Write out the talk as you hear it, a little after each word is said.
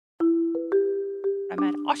De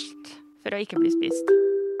gjør alt for å ikke bli spist.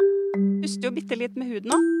 Puster jo bitte litt med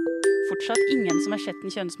huden også. Fortsatt ingen som har sett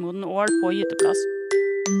en kjønnsmoden ål på gyteplass.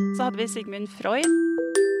 Så hadde vi Sigmund Freud.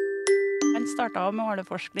 Han startet med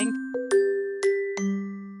åleforskning.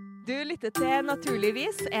 Du lytter til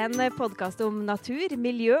Naturligvis, en podcast om natur,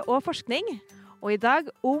 miljø og forskning. Og i dag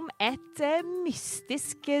om et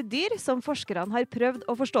mystisk dyr som forskerne har prøvd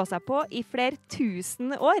å forstå seg på i flere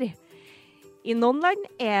tusen år. I noen land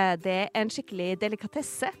er det en skikkelig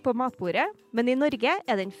delikatesse på matbordet, men i Norge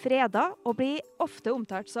er den fredet og blir ofte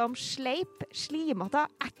omtalt som sleip, slimete,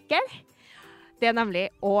 ekkel. Det er nemlig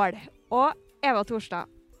ål. Og Eva Torstad,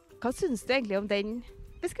 hva synes du egentlig om den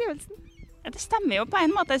beskrivelsen? Ja, det stemmer jo på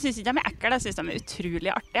en måte. Jeg synes ikke de er ekle, jeg synes de er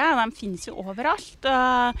utrolig artige. De finnes jo overalt.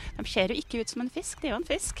 De ser jo ikke ut som en fisk, det er jo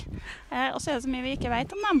en fisk. Og så er det så mye vi ikke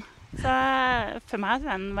vet om dem. Så for meg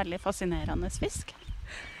er det en veldig fascinerende fisk.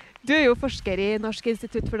 Du er jo forsker i Norsk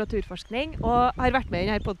institutt for naturforskning og har vært med i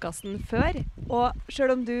denne podcasten før. Og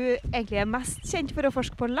selv om du egentlig er mest kjent for å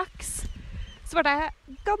forske på laks, så ble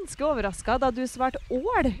jeg ganske overrasket da du svarte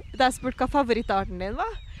ål da jeg spurte hva favorittarten din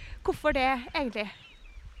var. Hvorfor det egentlig?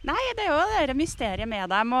 Nei, det er jo det mysteriet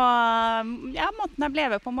med dem, og ja, måten de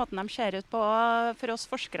lever på, måten de ser ut på. For oss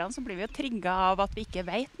forskerne så blir vi jo trigget av at vi ikke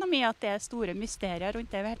vet noe mye, at det er store mysterier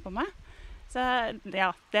rundt det vi holder på med. Så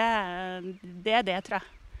ja, det er det, tror jeg.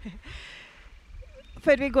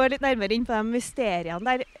 Før vi går litt nærmere inn på de mysteriene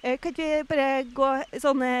der, kan vi bare gå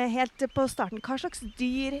sånn helt på starten. Hva slags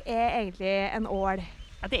dyr er egentlig en ål?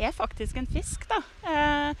 Ja, det er faktisk en fisk, da.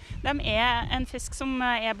 De er en fisk som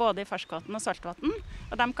er både i ferskvann og saltvann,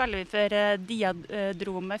 og de kaller vi for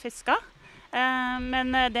diadrome fisker.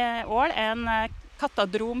 Men ål er en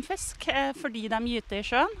katadromfisk fordi de gyter i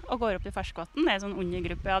sjøen og går opp i ferskvann. Det er en sånn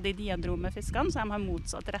undergruppe av de diadrome fiskene, så de har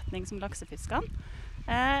motsatt retning som laksefiskene.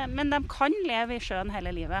 Men de kan leve i sjøen hele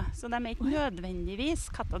livet, så de er ikke nødvendigvis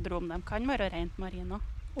katadrom. De kan være rent marine.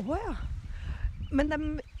 Ja.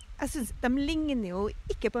 Men jeg synes de ligner jo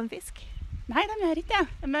ikke på en fisk. Nei, de gjør ikke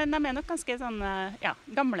det. Men de er nok ganske sånn,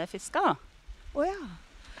 gamle fisker, da. Ja.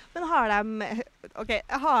 Men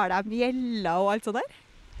har de gjeller og alt sånt der?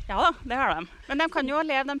 Ja da, det har de. Men de kan jo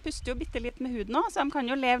leve, de puster jo bitte litt med huden også, så de kan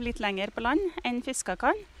jo leve litt lenger på land enn fisker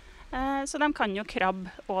kan. Så de kan jo krabbe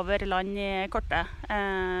over land i korte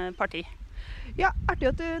parti. Ja, artig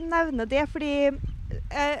at du nevner det, fordi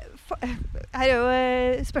her er jo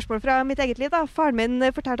spørsmål fra mitt eget liv. Da. Faren min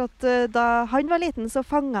fortalte at da han var liten, så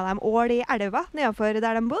fanget de ål i elva nedenfor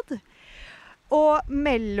der de bodde. Og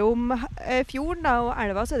mellom fjorden og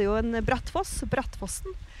elva så er det jo en bratt foss,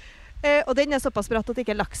 Brattfossen. Og den er såpass bratt at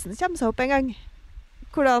ikke laksen kommer seg opp en gang.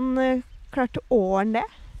 Hvordan klarte ålen det?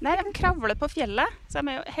 Nei, de kravler på fjellet, så de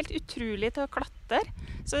er jo helt utrolig til å klatre.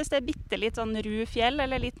 Så hvis det er bitte litt sånn ru fjell,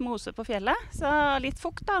 eller litt mose på fjellet, så litt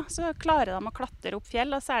fukt da, så klarer de å klatre opp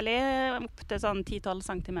fjell, og særlig opp til sånn 10-12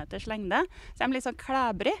 centimeters lengde. Så de er litt sånn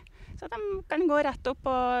klæbrig, så de kan gå rett opp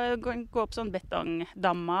og gå opp sånn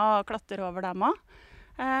betongdammer og klatre over dem også.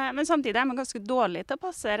 Men samtidig er de ganske dårlige til å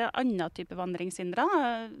passere annen type vandringshindre,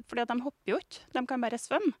 fordi at de hopper jo ikke, de kan bare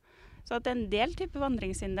svømme. Så det er en del type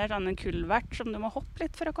vandringshinder, sånn en kulvert som du må hoppe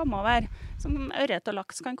litt for å komme over, som ørret og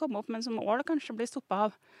laks kan komme opp, men som ål kanskje blir stoppet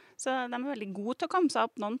av. Så de er veldig gode til å komme seg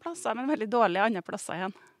opp noen plasser, men veldig dårlige andre plasser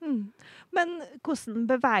igjen. Men hvordan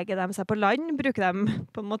beveger de seg på land? Bruker de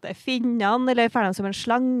på en måte finnene, eller får de som en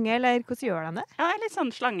slange, eller hvordan gjør de det? Ja, litt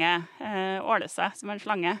sånn slange, åle seg som en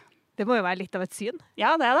slange. Det må jo være litt av et syn.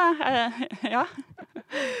 Ja, det er det. Ja.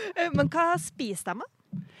 Men hva spiser de da?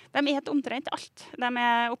 De et omtrent alt. De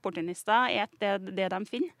er opportunister, det de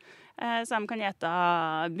finner. Så de kan ete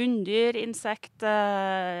bunndyr,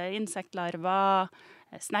 insektlarver,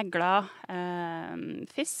 snegler,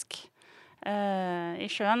 fisk. I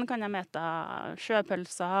sjøen kan de ete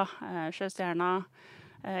sjøpølser, sjøstjerner,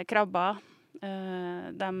 krabber.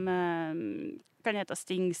 De kan ete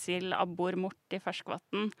stingsild, abbor, mort i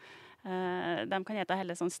ferskvann. De kan ete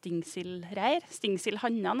hele sånn stingsildreir.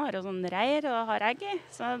 Stingsildhannene har jo sånn reir og har egg i,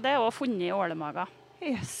 så det er også funnet i ålemager.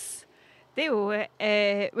 Yes. Det er jo,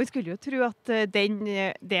 man skulle jo tro at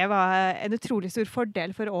det var en utrolig stor fordel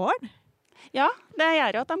for ålen. Ja, det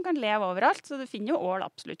gjør jo at de kan leve overalt, så du finner jo ål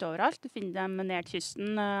absolutt overalt. Du finner dem ned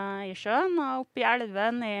kysten i sjøen, og oppe i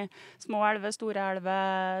elven, i små elver, store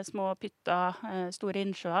elver, små pytter, store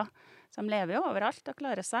innsjøer. Så de lever jo overalt og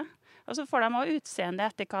klarer seg. Og så får de også utseende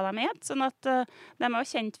etter hva de et, sånn at de er jo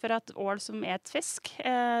kjent for at ål som et fisk,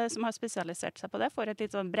 som har spesialisert seg på det, får et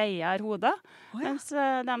litt sånn bredere hode, mens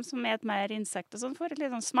de som et mer insekt og sånn får et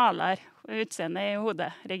litt sånn smalere utseende i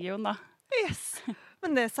hoderegionen da. Yes,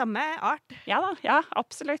 men det er samme art. Ja da, ja,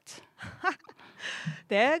 absolutt.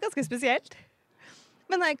 Det er ganske spesielt.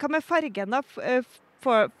 Men hva med fargen da?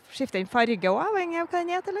 Skifter den farge også, avhengig av hva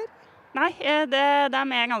den heter, eller? Nei, de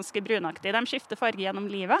er ganske brunaktige. De skifter farge gjennom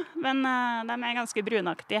livet, men de er ganske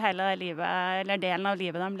brunaktige hele livet, eller delen av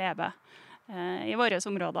livet de lever i våre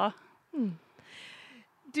områder.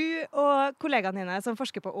 Du og kollegaene dine som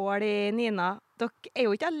forsker på ål i NINA, dere er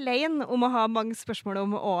jo ikke alene om å ha mange spørsmål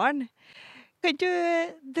om ålen. Kan du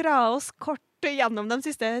dra oss kort gjennom de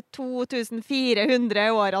siste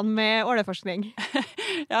 2400 årene med åleforskning?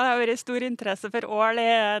 Ja, det har vært stor interesse for ål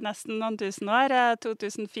i nesten noen tusen år.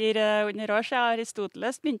 2400 år siden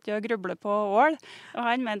Aristoteles begynte å gruble på ål, og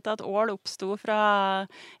han mente at ål oppsto fra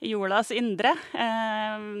jordas indre.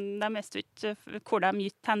 De visste ikke hvor de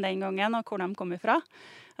gitt hen den gangen, og hvor de kom ifra.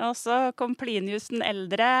 Og så kom Plinius den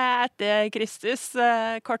eldre etter Kristus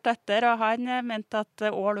kort etter, og han mente at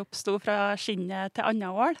ål oppsto fra skinnet til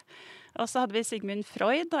annen ål. Og så hadde vi Sigmund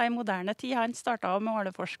Freud da, i moderne tid. Han startet med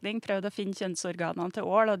åleforskning, prøvde å finne kjønnsorganene til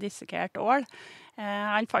ål og dissekerte ål.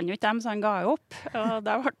 Han fant jo ikke dem, så han ga opp. Og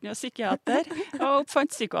da ble han jo psykiater og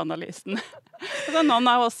oppfant psykoanalysen. Og så noen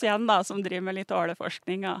av oss igjen da, som driver med litt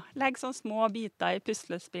åleforskning og legger sånne små biter i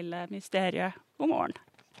puslespillet mysteriet om ålen.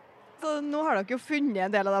 Så nå har dere jo funnet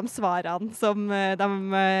en del av de svarene som de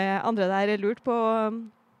andre der lurte på.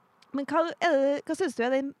 Men hva synes du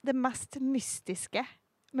er det mest mystiske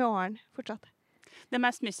med ålen fortsatt? Det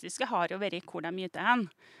mest mystiske har jo vært hvor de gyter hen.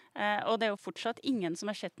 Og det er jo fortsatt ingen som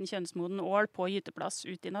har sett en kjønnsmoden ål på gyteplass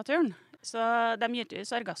ute i naturen. Så de gyter jo i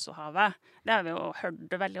Sargassohavet. Det har vi jo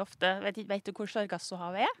hørt veldig ofte. Vet du hvor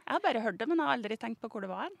Sargassohavet er? Jeg har bare hørt det, men jeg har aldri tenkt på hvor det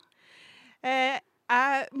var hen.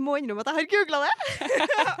 Jeg må innrømme at jeg har googlet det.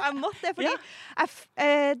 Jeg måtte det, fordi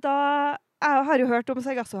jeg har jo hørt om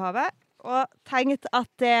Sargassohavet og tenkt at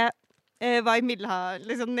det var i Middelhavet,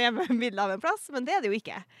 liksom nede med Middelhavet en plass, men det er det jo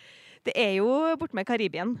ikke. Det er jo borte med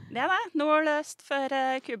Karibien. Det er det. Nordøst for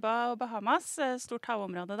Cuba og Bahamas, stort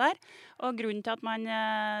havområde der. Og grunnen til at man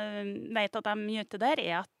vet at de gyter der,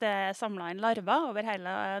 er at det er samlet inn larver over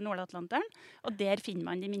hele Nord-Atlanteren. Og der finner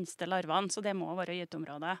man de minste larvene, så det må være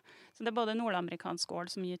gyteområdet. Så det er både nordamerikansk ål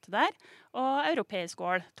som gyter der, og europeisk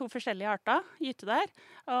ål. 2 forskjellige arter gyter der.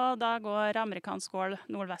 Og da går amerikansk ål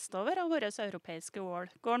nordvestover, og våre europeiske ål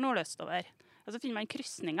går nordøstover. Og så finner man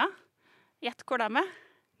krysninger. Gjett hvor de er.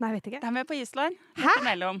 Nei, jeg vet ikke. De er på Island. Hæ?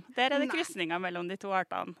 Imellom. Der er det krysninger mellom de to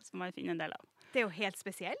artene som man finner en del av. Det er jo helt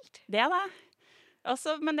spesielt. Det er det.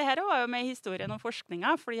 Også, men det her var jo med i historien om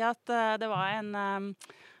forskninga, fordi at det var en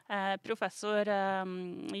professor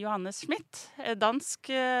Johannes Schmidt, dansk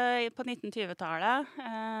på 1920-tallet,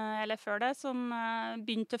 eller før det, som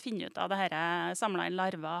begynte å finne ut av det her, samlet inn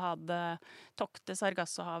larver, hadde tokt til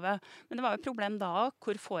Sargassohavet. Men det var jo et problem da,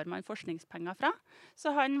 hvor får man forskningspenger fra?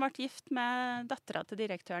 Så han ble gift med datteren til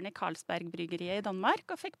direktøren i Carlsberg-bryggeriet i Danmark,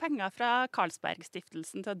 og fikk penger fra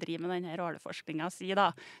Carlsberg-stiftelsen til å drive med denne åleforskninga si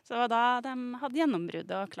da. Så det var da de hadde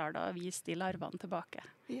gjennombruddet og klarte å vise de larvene tilbake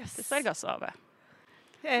til Sargassohavet.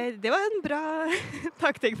 Det var en bra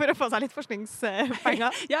taktikk for å få seg litt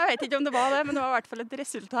forskningspenger. Jeg vet ikke om det var det, men det var i hvert fall et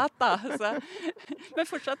resultat da. Så. Men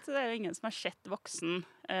fortsatt er det jo ingen som har sett voksen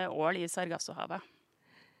ål i Sargassohavet.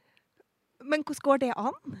 Men hvordan går det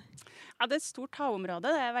an? Ja, det er et stort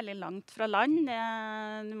havområde. Det er veldig langt fra land.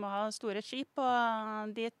 Du må ha store skip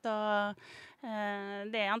og dit, og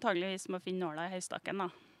det er antageligvis som å finne nåla i høystakken da.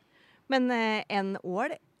 Men en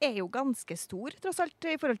ål er jo ganske stor, tross alt,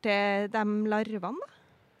 i forhold til de larvene da.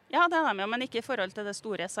 Ja, det er de jo, men ikke i forhold til det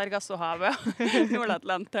store Sargassohavet,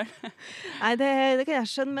 Nord-Atlanteren. Nei, det kan jeg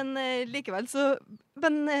skjønne, men likevel så...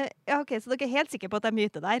 Men, ja, ok, så dere er helt sikre på at de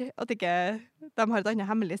gyter der, at ikke de har et annet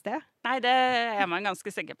hemmelig sted? Nei, det er man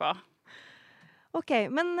ganske sikker på. Ok,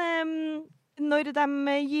 men når de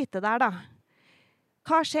gyter der da,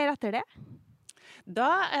 hva skjer etter det?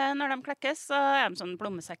 Da, når de klekkes, så er de sånn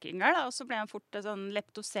blommesekkyngel, og så blir de fort sånn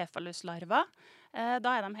leptocephalus-larver. Da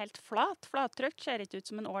er de helt flattrykt, ser ikke ut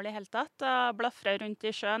som en ål i hele tatt. Blafrer rundt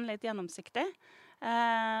i sjøen, litt gjennomsiktig.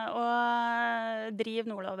 Og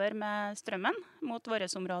driver nordover med strømmen mot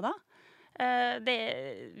våre områder.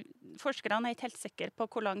 Forskerne er ikke helt sikre på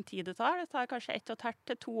hvor lang tid det tar. Det tar kanskje 1,5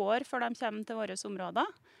 til 2 år før de kommer til våre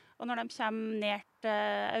områder. Og når de kommer ned til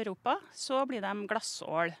Europa, så blir de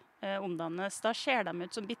glassål omdannes. Da ser de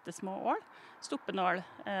ut som bittesmå ål.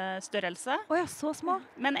 Stoppenål-størrelse. Åja, så små.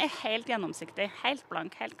 Men er helt gjennomsiktig, helt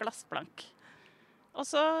blank, helt glassblank. Og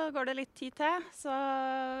så går det litt tid til, så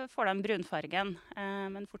får de brunfargen.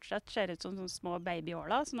 Men fortsatt ser ut som små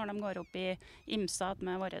babyåler. Så når de går opp i IMSAT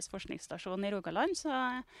med vår forskningsstasjon i Rogaland, så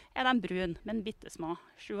er de brun, men bittesmå.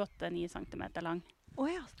 7-8-9 cm lang.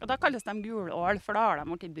 Ja. Og da kalles de gulål, for da har de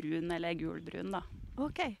vært brun eller gulbrun da.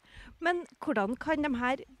 Ok, men hvordan kan de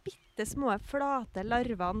her bittesmå flate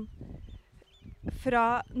larvene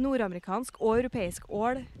fra nordamerikansk og europeisk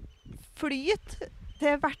ål flyter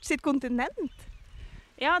til hvert sitt kontinent?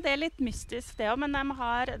 Ja, det er litt mystisk det også, men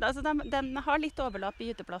de har litt overlapp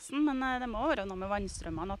i gyteplassen, men det må være noe med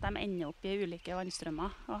vannstrømmene, at de ender opp i ulike vannstrømmer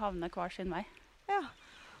og havner hver sin vei. Ja.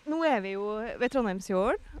 Nå er vi jo ved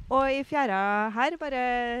Trondheimsfjorden, og i fjæra her, bare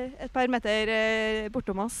et par meter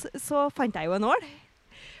bortom oss, så fant jeg jo en ål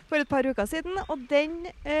for et par uker siden, og den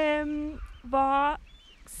var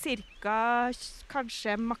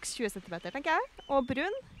kanskje maks 20 cm, tenker jeg, og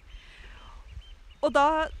brun. Og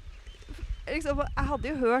da, liksom, jeg hadde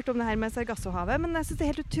jo hørt om det her med Sargassohavet, men jeg synes det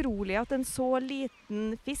er helt utrolig at en så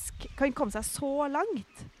liten fisk kan komme seg så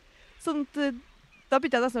langt. Sånn at da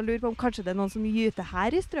begynte jeg nesten å lure på om kanskje det er noen som gyter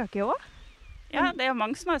her i strøket også? Ja, det er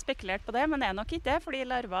mange som har spekulert på det, men det er nok ikke det, fordi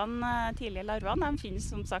tidlige larvene de finnes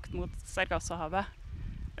som sagt mot Sargassohavet.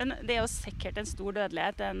 Men det er jo sikkert en stor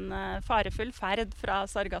dødelighet, en farefull ferd fra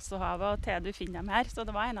Sargassohavet til du finner dem her, så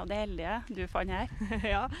det var en av de heldige du fant her.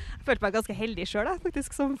 Ja, jeg følte meg ganske heldig selv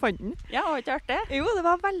faktisk, som fant den. Ja, var ikke artig? Jo, det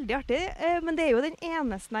var veldig artig, men det er jo den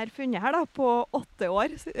eneste jeg har funnet her da, på 8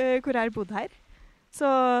 år hvor jeg har bodd her. Så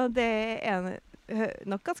det er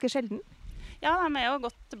nok ganske sjelden. Ja, de er jo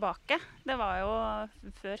gått tilbake.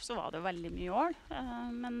 Før så var det jo veldig mye ål,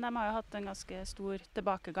 men de har jo hatt en ganske stor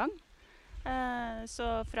tilbakegang.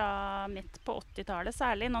 Så fra midt på 80-tallet,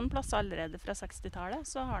 særlig noen plasser allerede fra 60-tallet,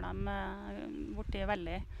 så har de blitt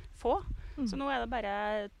veldig få. Så nå er det bare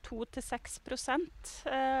 2-6%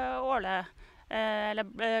 eller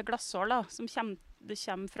glassål da, som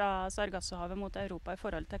kommer fra Sargassohavet mot Europa i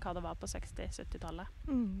forhold til hva det var på 60-70-tallet.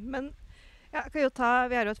 Men ja, vi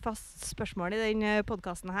har jo et fast spørsmål i denne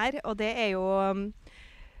podcasten her, og det er jo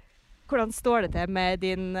hvordan står det til med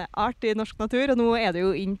din art i norsk natur? Og nå er du jo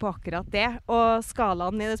inn på akkurat det. Og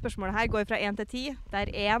skalaen i det spørsmålet her går fra 1 til 10,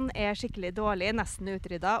 der 1 er skikkelig dårlig, nesten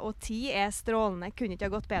utrydda, og 10 er strålende, kunne ikke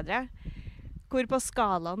ha gått bedre. Hvor på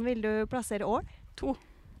skalaen vil du plassere ål? 2.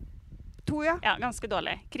 2, ja. Ja, ganske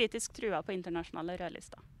dårlig. Kritisk trua på internasjonale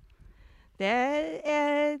rødlister. Det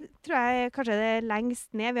tror jeg kanskje det er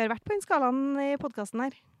lengst ned. Vi har vært på den skalaen i podcasten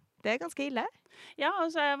her. Det er ganske ille. Ja, og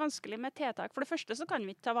så er det vanskelig med tiltak. For det første så kan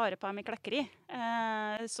vi ikke ta vare på dem i klekkeri.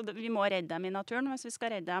 Så vi må redde dem i naturen hvis vi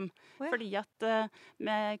skal redde dem. Oh, ja. Fordi at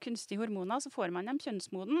med kunstige hormoner så får man dem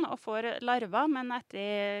kjønnsmoden og får larver, men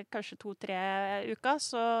etter kanskje 2-3 uker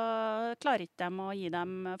så klarer ikke dem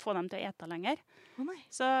å få dem til å ete lenger. Oh, nei.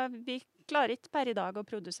 Så vi klarer ikke per i dag å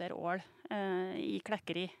produsere ål i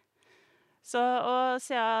klekkeri. Og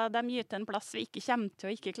siden de gyter en plass vi ikke kommer til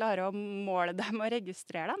å ikke klare å måle dem og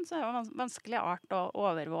registrere dem, så er det en vanskelig art å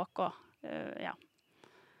overvåke. Ja.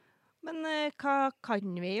 Men hva kan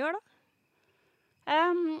vi gjøre da?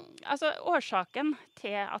 Årsaken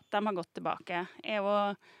til at de har gått tilbake er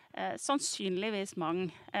jo sannsynligvis mange.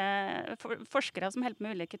 Forskere som holder på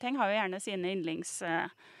med ulike ting har jo gjerne sine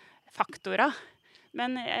yndlingsfaktorer.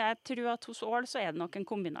 Men jeg tror at hos ål så er det nok en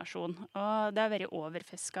kombinasjon. Og det har vært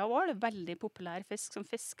overfiska ål. Veldig populær fisk som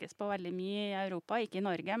fiskes på veldig mye i Europa. Ikke i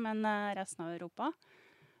Norge, men resten av Europa.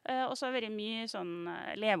 Og så har det vært mye sånn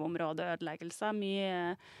leveområdeødeleggelser,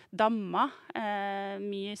 mye dammer,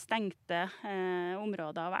 mye stengte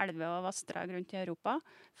områder av elver og vassdrag rundt i Europa.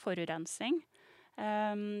 Forurensing.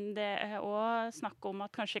 Det er også snakk om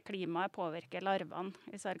at kanskje klimaet påvirker larvene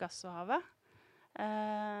i Sargassohavet.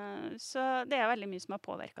 Så det er veldig mye som har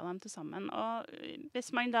påvirket dem til sammen. Og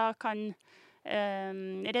hvis man da kan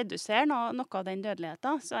redusere noe av den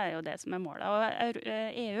dødeligheten, så er jo det som er målet. Og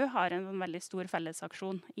EU har en veldig stor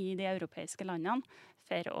fellesaksjon i de europeiske landene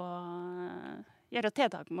for å gjøre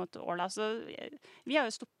tiltak mot ål. Altså, vi har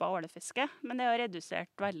jo stoppet ålefiske, men det har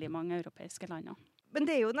redusert veldig mange europeiske land. Men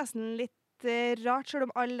det er jo nesten litt rart, selv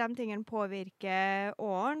om alle de tingene påvirker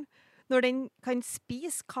ålen, når den kan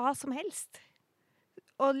spise hva som helst.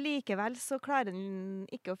 Og likevel så klarer den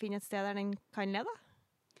ikke å finne et sted der den kan leve.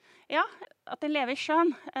 Ja, at den lever i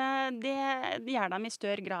sjøen, det gjør de i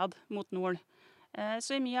større grad mot nord.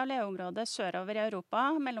 Så i mye av leveområdet sørover i Europa,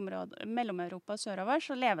 mellom-Europa og sørover,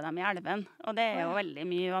 så lever de i elven. Og det er jo veldig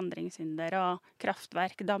mye vandringshinder og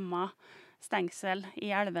kraftverk, dammer, stengsel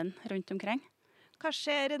i elven rundt omkring. Hva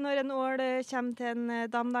skjer når en ål kommer til en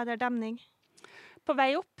dam eller demning? På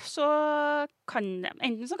vei opp så kan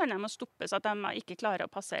de stoppes at de ikke klarer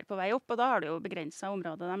å passere på vei opp, og da har det jo begrenset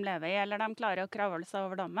området de lever i, eller de klarer å kravle seg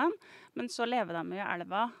over dammen, men så lever de i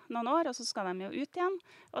elva noen år, og så skal de jo ut igjen,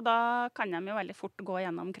 og da kan de jo veldig fort gå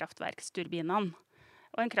gjennom kraftverksturbinene.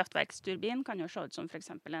 Og en kraftverksturbin kan jo se ut som for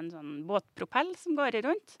eksempel en sånn båtpropell som går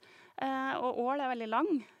rundt. Og ål er veldig lang,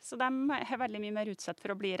 så de er veldig mye mer utsatt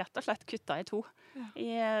for å bli rett og slett kuttet i 2 i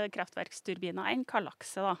kraftverksturbiner enn hva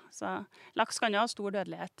lakse da. Så laks kan jo ha stor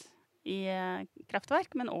dødelighet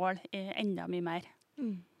kraftverk, men ål enda mye mer.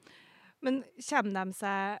 Men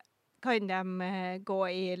kan de gå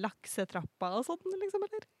i laksetrapper og sånt, liksom,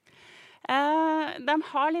 eller? De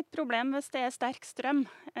har litt problem hvis det er sterk strøm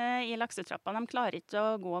i laksetrappa. De klarer ikke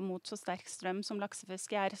å gå mot så sterk strøm som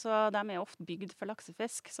laksefisk er, så de er ofte bygd for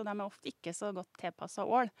laksefisk, så de er ofte ikke så godt tilpasset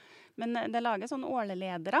ål. Men det lages sånne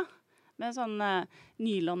åleledere med sånn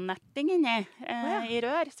nylonnetting inni i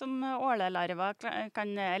rør, som ålelarver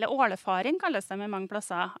kan, eller ålefaring kalles de i mange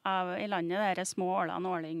plasser i landet, de små ålene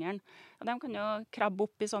og åleyngelen. Og de kan jo krabbe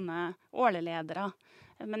opp i sånne åleledere.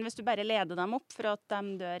 Men hvis du bare leder dem opp for at de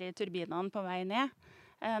dør i turbinene på vei ned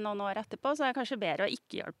noen år etterpå, så er det kanskje bedre å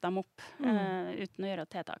ikke hjelpe dem opp uten å gjøre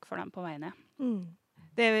tiltak for dem på vei ned.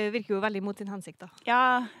 Det virker jo veldig mot sin hensikt, da.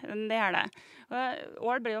 Ja, det er det.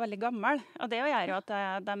 Ål blir jo veldig gammel, og det gjør jo at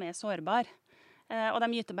de er sårbare. Og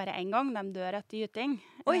de gyter bare en gang, de dør etter gyting.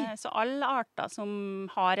 Så alle arter som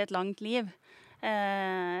har et langt liv,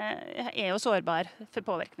 er jo sårbare for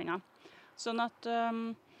påvirkninger. Sånn at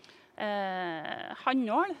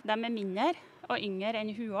hannål, de er mindre og yngre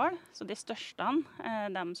enn huål, så de største,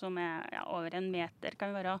 de som er over en meter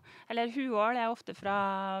kan være, eller huål er ofte fra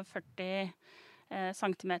 40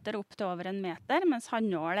 centimeter opp til over en meter, mens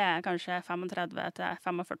hannål er kanskje 35 til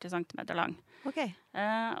 45 centimeter lang.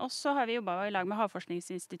 Og så har vi jobbet i lag med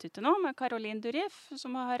Havforskningsinstituttet nå, med Caroline Durif,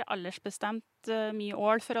 som har aldersbestemt mye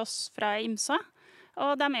ål for oss fra IMSA.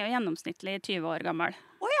 Og de er jo gjennomsnittlig 20 år gammel.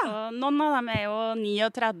 Og noen av dem er jo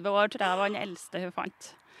 39 år, tror jeg var den eldste hun fant.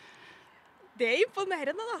 Det er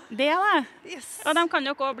imponerende, da. Det er det. Yes. Og de kan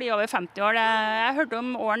jo ikke bli over 50 år. Jeg hørte om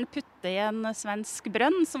ålen Putte i en svensk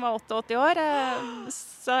brønn som var 88 år.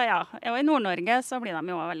 Så ja, og i Nord-Norge så blir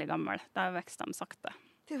de jo veldig gamle. Da vokser de sakte.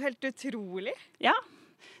 Det er jo helt utrolig. Ja,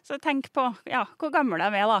 så tenk på hvor gamle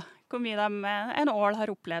de er da. Hvor mye en ål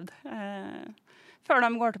har opplevd før de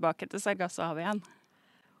går tilbake til Sargassohavet igjen.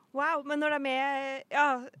 Wow, men når de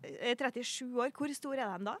er 37 år, hvor store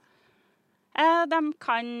er de da? De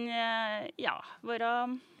kan være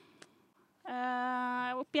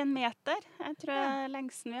opp i en meter. Jeg tror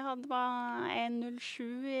lengsten vi hadde var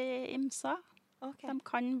 1,07 i IMSA. De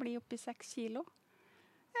kan bli opp i 6 kilo.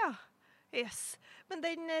 Ja, yes. Men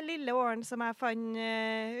den lille ålen som jeg fant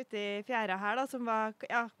ute i fjæra her, da, som var,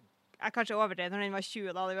 jeg kanskje overdrev når den var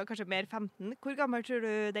 20 da, det var kanskje mer 15. Hvor gammel tror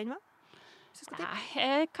du den var?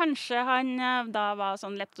 Kanskje han da var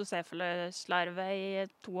sånn leptocephalus-larve i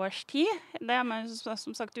 2 års tid. Det er man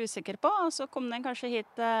som sagt usikker på. Og så kom den kanskje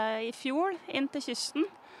hit i fjor, inn til kysten.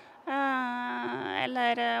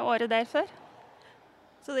 Eller året der før.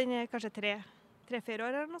 Så den er kanskje 3-4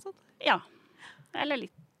 år eller noe sånt? Ja, eller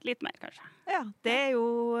litt mer kanskje. Ja, det er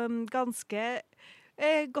jo ganske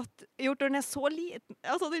godt gjort når den er så liten.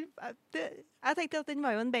 Altså, jeg tenkte at den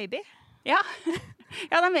var jo en baby. Ja,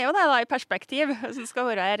 de er jo det da i perspektiv, som skal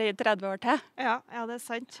være her i 30 år til. Ja, det er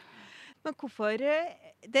sant. Men hvorfor,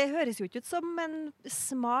 det høres jo ikke ut som en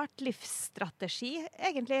smart livsstrategi,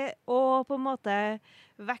 egentlig, å på en måte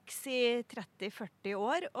vokse i 30-40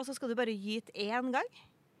 år, og så skal du bare gyte én gang?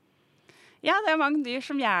 Ja, det er mange dyr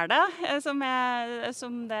som gjør det,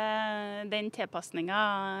 den tilpasningen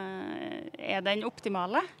er den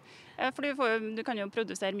optimale. For du kan jo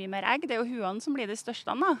produsere mye mer egg, det er jo huene som blir de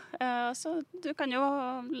største da. Så du kan jo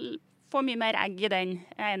få mye mer egg i den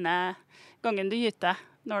ene gangen du gyter,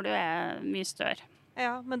 når du er mye større.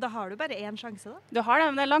 Ja, men da har du bare én sjanse da? Du har det,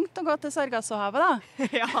 men det er langt å gå til Sargassohavet da.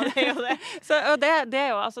 Ja, det er jo det. Og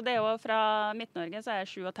det er jo fra Midt-Norge så er det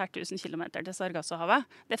 7500 kilometer til Sargassohavet.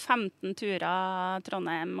 Det er 15 turer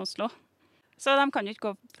Trondheim-Oslo. Så de kan jo ikke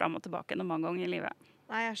gå fram og tilbake noen mange ganger i livet.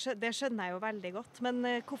 Nei, det skjønner jeg jo veldig godt, men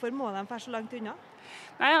hvorfor må de være så langt unna?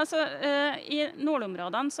 Nei, I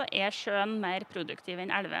nordområdene så er sjøen mer produktiv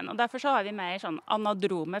enn elven, og derfor så har vi mer sånn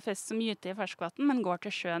anadrome fisk som gyter i ferskvann, men går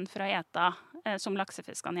til sjøen for å ete som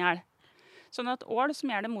laksefiskene gjør. Sånn at ål som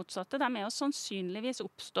gjør det motsatte, de er jo sannsynligvis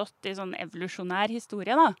oppstått i sånn evolusjonær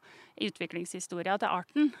historie, da, i utviklingshistoria til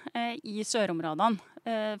arten, i sørområdene.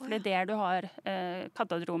 For det er der du har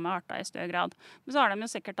katadrome arter i større grad. Men så har de jo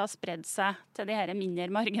sikkert da spredd seg til de her mindre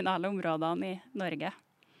marginale områdene i Norge.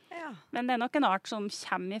 Ja. Men det er nok en art som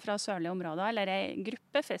kommer fra sørlige områder, eller en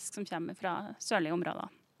gruppe fisk som kommer fra sørlige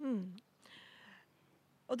områder.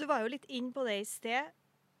 Og du var jo litt inn på det i sted,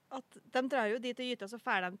 at de drar jo dit og gyter, så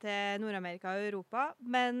fer de til Nord-Amerika og Europa,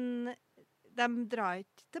 men de drar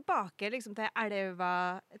ikke tilbake liksom, til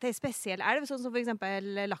en spesiell elv, sånn som for eksempel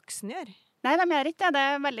laksen gjør. Nei, de gjør ikke det. Det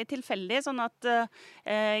er veldig tilfeldig, sånn at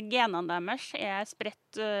genene deres er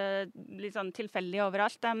spredt litt sånn tilfeldig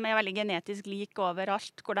overalt. De er veldig genetisk like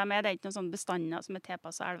overalt hvor de er. Det er ikke noen sånne bestander som er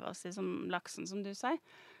tilpasset elva si som laksen, som du sier.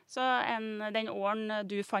 Så den ålen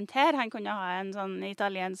du fant her, han kunne ha en sånn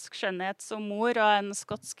italiensk skjønnhet som mor og en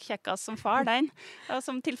skotsk kjekkas som far, den. Og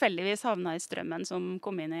som tilfeldigvis havna i strømmen som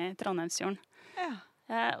kom inn i Trondheimsfjorden. Ja.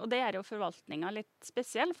 Og det jo forvaltninga litt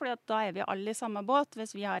spesiell, for da vi alle i samme båt.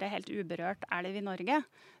 Hvis vi har en helt uberørt elv i Norge,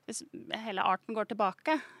 hvis hele arten går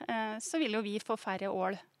tilbake, så vil jo vi få færre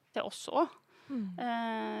ål til oss òg.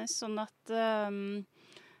 Sånn at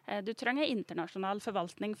du trenger internasjonal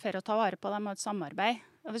forvaltning for å ta vare på dem og et samarbeid.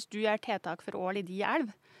 Og hvis du gjør tiltak for ål i de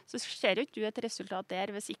elv, så ser jo ikke du et resultat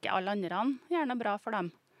der hvis ikke alle andre gjør noe bra for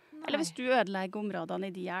dem. Nei. Eller hvis du ødelegger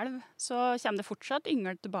områdene i de elv, så kommer det fortsatt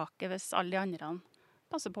yngel tilbake hvis alle de andre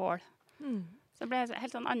passer på ål. Så det blir en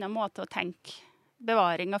helt sånn annen måte å tenke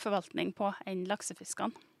bevaring og forvaltning på enn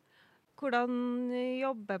laksefiskene. Hvordan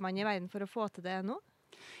jobber man i verden for å få til det nå?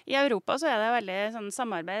 I Europa så det veldig sånn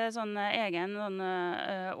samarbeid, sånn egen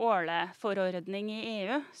åleforordning i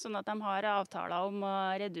EU, sånn at de har avtaler om å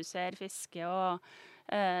redusere fiske og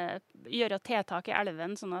gjøre tiltak i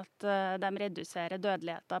elven, sånn at de reduserer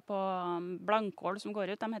dødeligheten på blankål som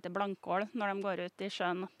går ut. De heter blankål når de går ut i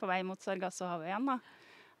sjøen på vei mot Sargassohavet igjen.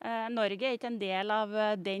 Norge ikke en del av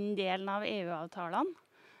den delen av EU-avtalene.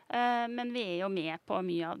 Men vi jo med på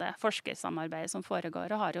mye av det forskersamarbeidet som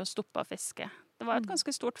foregår, og har jo stoppet fiske. Det var et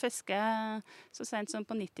ganske stort fiske så sent som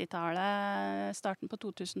på 90-tallet, starten på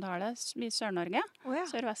 2000-tallet i Sør-Norge,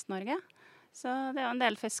 Sør-Vest-Norge. Så det jo en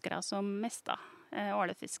del fiskere som mistet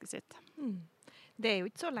ålefisket sitt. Det jo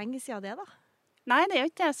ikke så lenge siden det da. Nei, det jo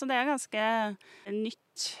ikke det, så det ganske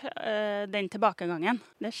nytt, den tilbakegangen.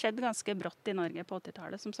 Det skjedde ganske brått i Norge på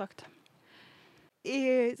 80-tallet, som sagt.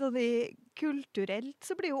 Kulturelt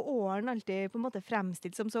så blir jo ålen alltid på en måte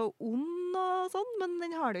fremstilt som så ond og sånn, men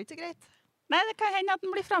den har det jo ikke så greit. Nei, det kan hende at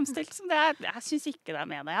den blir fremstilt som det. Jeg synes ikke det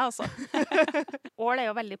med det, altså. Ål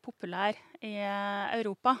jo veldig populær i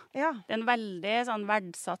Europa. Ja. Det en veldig sånn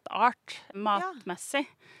verdsatt art, matmessig.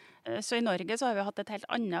 Så i Norge så har vi hatt et helt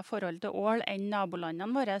annet forhold til ål enn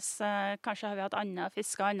nabolandene våre. Kanskje har vi hatt andre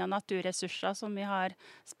fisker, andre naturressurser som vi har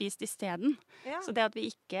spist i stedet. Ja. Så det at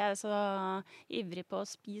vi ikke så ivrig på å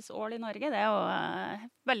spise ål i Norge, det jo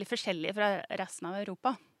veldig forskjellig fra resten av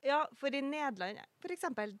Europa. Ja, for i Nederland, for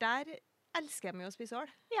eksempel, der elsker de jo å spise ål.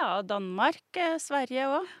 Ja, Danmark, Sverige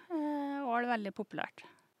også. Ål veldig populært.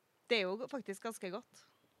 Det jo faktisk ganske godt.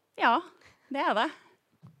 Ja, det det.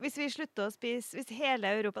 Hvis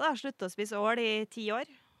hele Europa da, slutter å spise ål i 10 år,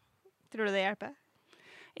 tror du det hjelper?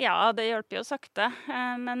 Ja, det hjelper jo sakte.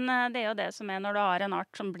 Men det jo det som når du har en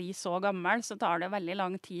art som blir så gammel, så tar det veldig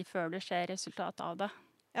lang tid før du ser resultatet av det.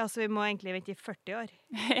 Ja, så vi må egentlig vente i 40 år.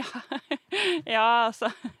 Ja, altså.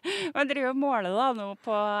 Man driver og måler da nå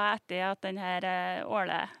på etter at denne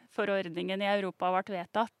åleforordningen i Europa ble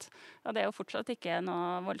vedtatt. Og det jo fortsatt ikke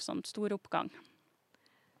noe voldsomt stor oppgang.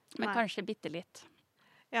 Men kanskje bitte litt.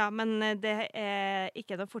 Ja, men det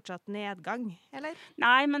ikke noe fortsatt nedgang, eller?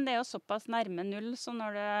 Nei, men det jo såpass nærme null, så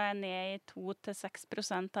når du ned i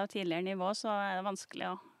 2-6% av tidligere nivå, så det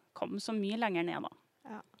vanskelig å komme så mye lenger ned da.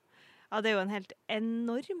 Ja, det jo en helt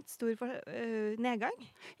enormt stor nedgang.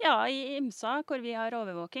 Ja, i Imsa, hvor vi har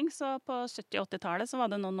overvåking, så på 70-80-tallet så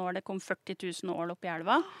var det noen år det kom 40 000 ål opp i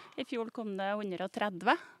elva. I fjor kom det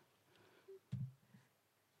 130.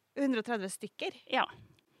 130 stykker? Ja.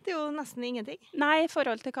 Det jo nesten ingenting. Nei, i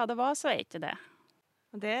forhold til hva det var, så ikke det.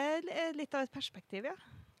 Det litt av et perspektiv, ja.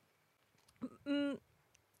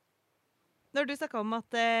 Når du snakket om at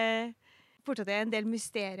det fortsatt en del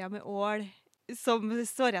mysterier med ål som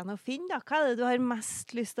står igjen å finne, da, hva det du har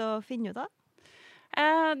mest lyst til å finne ut av?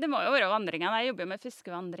 Det må jo være vandringer. Jeg jobber jo med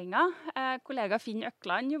fiskevandringer. Kollega Finn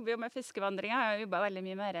Økland jobber jo med fiskevandringer. Jeg jobber veldig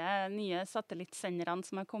mye med de nye satellittsenderne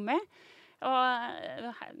som har kommet. Og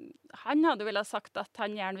han hadde vel sagt at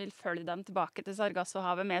han gjerne vil følge dem tilbake til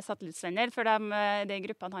Sargassohavet med satellittsender. For de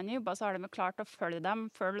gruppene han jobber, så har de klart å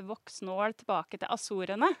følge voksne ål tilbake til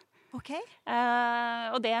Azorene. Okay.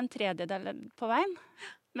 Og det en tredjedel på veien.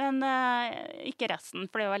 Men ikke resten,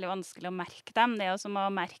 for det jo veldig vanskelig å merke dem. Det jo som å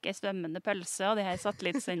merke svømmende pølse, og de her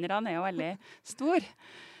satellittsenderne jo veldig store.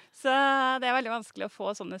 Så det veldig vanskelig å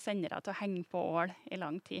få sånne sendere til å henge på ål i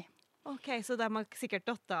lang tid. Ok, så de har sikkert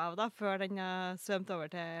døtt av da, før den har svømt over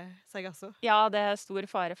til Sargasso? Ja, det stor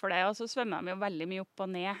fare for det, og så svømmer de jo veldig mye opp og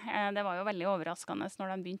ned. Det var jo veldig overraskende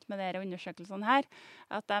når de begynte med disse undersøkelsene her,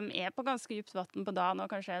 at de på ganske dypt vann på dagen, og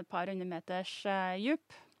kanskje et par hundre meters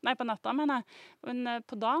djup. Nei, på natta, mener jeg. Men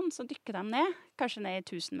på dagen så dykker de ned, kanskje ned i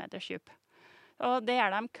 1000 meters djup. Og det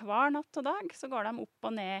gjør de hver natt og dag, så går de opp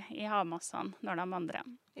og ned i havmassene når de vandrer.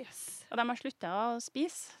 Yes. Og de har sluttet å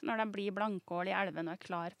spise. Når de blir blankål i elven og er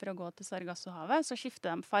klar for å gå til Sargassohavet, så skifter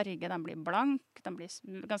de farge. De blir blank, de blir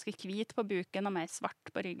ganske hvit på buken og mer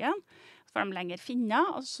svart på ryggen. Så får de lengre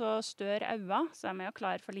finner, og så større øyne, så de er jo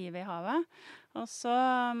klar for livet i havet. Og så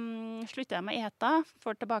slutter de å ete,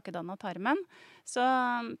 får tilbakedannet tarmen. Så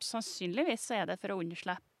sannsynligvis så er det for å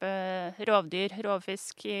unnslippe rovdyr,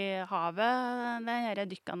 rovfisk i havet, det her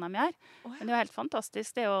dykkene de gjør. Men det er jo helt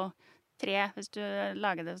fantastisk. Det er jo hvis du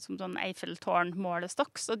lager det som sånn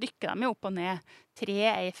Eiffeltårn-målestokk, så dykker de jo opp og ned 3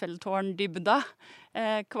 Eiffeltårn-dybder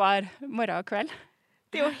hver morgen og kveld.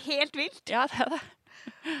 Det er jo helt vilt. Ja, det er det.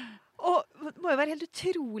 Og det må jo være helt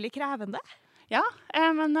utrolig krevende. Ja,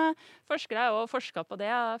 men forskere har jo forsket på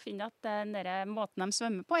det og finner at den måten de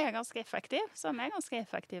svømmer på er ganske effektiv. Så de er ganske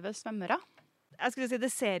effektive svømmere. Jeg skulle si,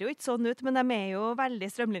 det ser jo ikke sånn ut, men de er jo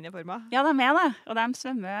veldig strømlinjeformet. Ja, de er det, og de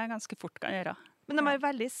svømmer ganske fort, kan gjøre. Men de har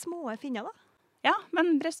veldig små finner, da? Ja,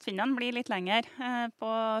 men brystfinnene blir litt lengre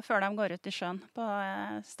før de går ut i sjøen på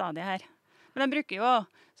stadiet her. Men de bruker jo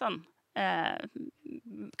sånn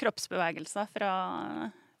kroppsbevegelser for å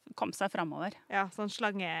komme seg fremover. Ja, sånn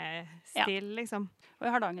slangestil, liksom. Og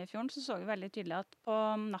i Hardangerfjorden så vi veldig tydelig at på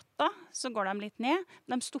natta så går de litt ned,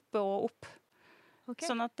 men de stopper også opp. Okay.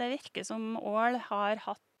 Sånn at det virker som ål har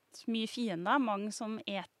hatt mye fiender, mange som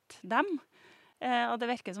et dem. Og det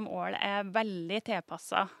virker som ål er veldig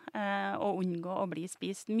tilpasset å unngå å bli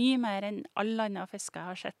spist. Mye mer enn alle andre fisker jeg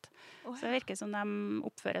har sett. Så det virker som de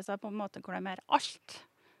oppfører seg på en måte hvor de gjør alt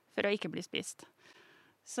for å ikke bli spist.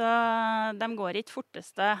 Så de går ikke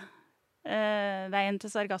forteste veien til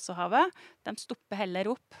Sargassohavet. De stopper heller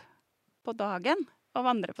opp på dagen og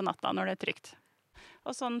vandrer på natta når det er trygt.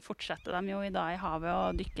 Og sånn fortsetter de jo i dag i havet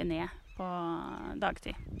og dykker ned på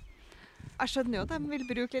dagtid. Jeg skjønner jo at de vil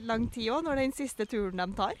bruke litt lang tid også, når det er den siste turen de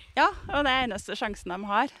tar. Ja, og det er eneste sjansen de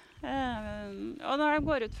har. Og når de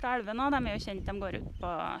går ut fra elven nå, de er jo kjent, de går ut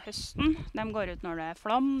på høsten. De går ut når det er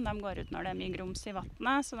flom, de går ut når det er mye grums i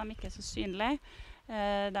vannet, så de er ikke så synlige.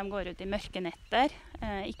 De går ut i mørke netter,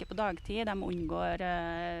 ikke på dagtid, de unngår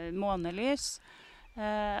månelys,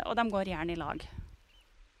 og de går gjerne i lag.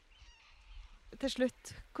 Til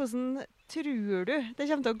slutt, hvordan tror du det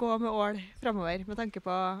kommer til å gå med ål fremover, med tanke på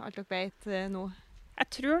alt dere vet nå? Jeg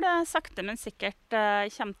tror det sakte, men sikkert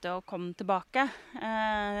kommer til å komme tilbake,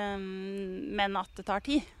 men at det tar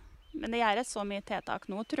tid. Men det gjøres så mye tiltak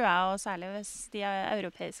nå, tror jeg, og særlig hvis de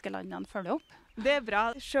europeiske landene følger opp. Det er bra.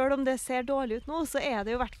 Selv om det ser dårlig ut nå, så er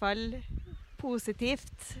det jo i hvert fall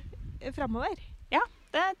positivt fremover. Ja,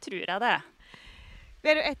 det tror jeg det er. Vi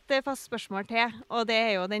har jo et fast spørsmål til, og det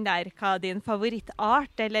er jo den der, hva er din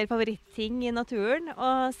favorittart eller favoritting i naturen?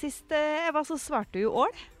 Og sist Eva, så svarte du jo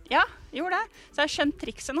ål. Ja, gjorde det. Så jeg har skjønt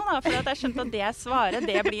trikset nå da, for jeg skjønte at det svaret,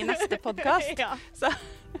 det blir neste podcast. Ja. Så.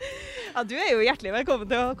 Ja, du er jo hjertelig velkommen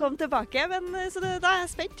til å komme tilbake, men så da er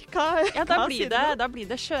jeg spent. Da blir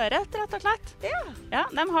det sjøørret, rett og slett. Ja. Ja,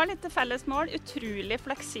 de har litt felles mål, utrolig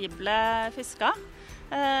fleksible fisker.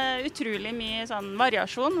 Utrolig mye sånn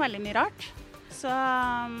variasjon, veldig mye rart. Så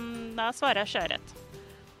da svarer jeg sjøørret.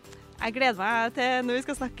 Jeg gleder meg til når vi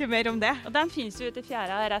skal snakke mer om det. Og de finnes jo ute i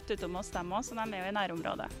fjæra rett utom oss, dem også, så de er jo i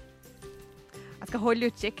nærområdet. Jeg skal holde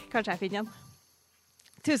utkikk, kanskje jeg finner en.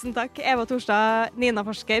 Tusen takk, Eva Torstad,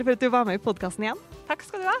 NINA-forsker, for at du var med i podcasten igjen. Takk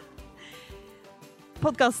skal du ha.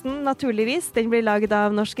 Podcasten Naturligvis, den blir laget av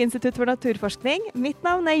Norsk institutt for naturforskning. Mitt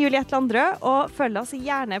navn er Juliette Landrød, og følg oss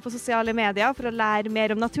gjerne på sosiale medier for å lære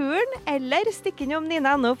mer om naturen, eller stikk innom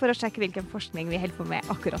nina.no for å sjekke hvilken forskning vi holder på med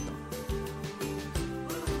akkurat nå.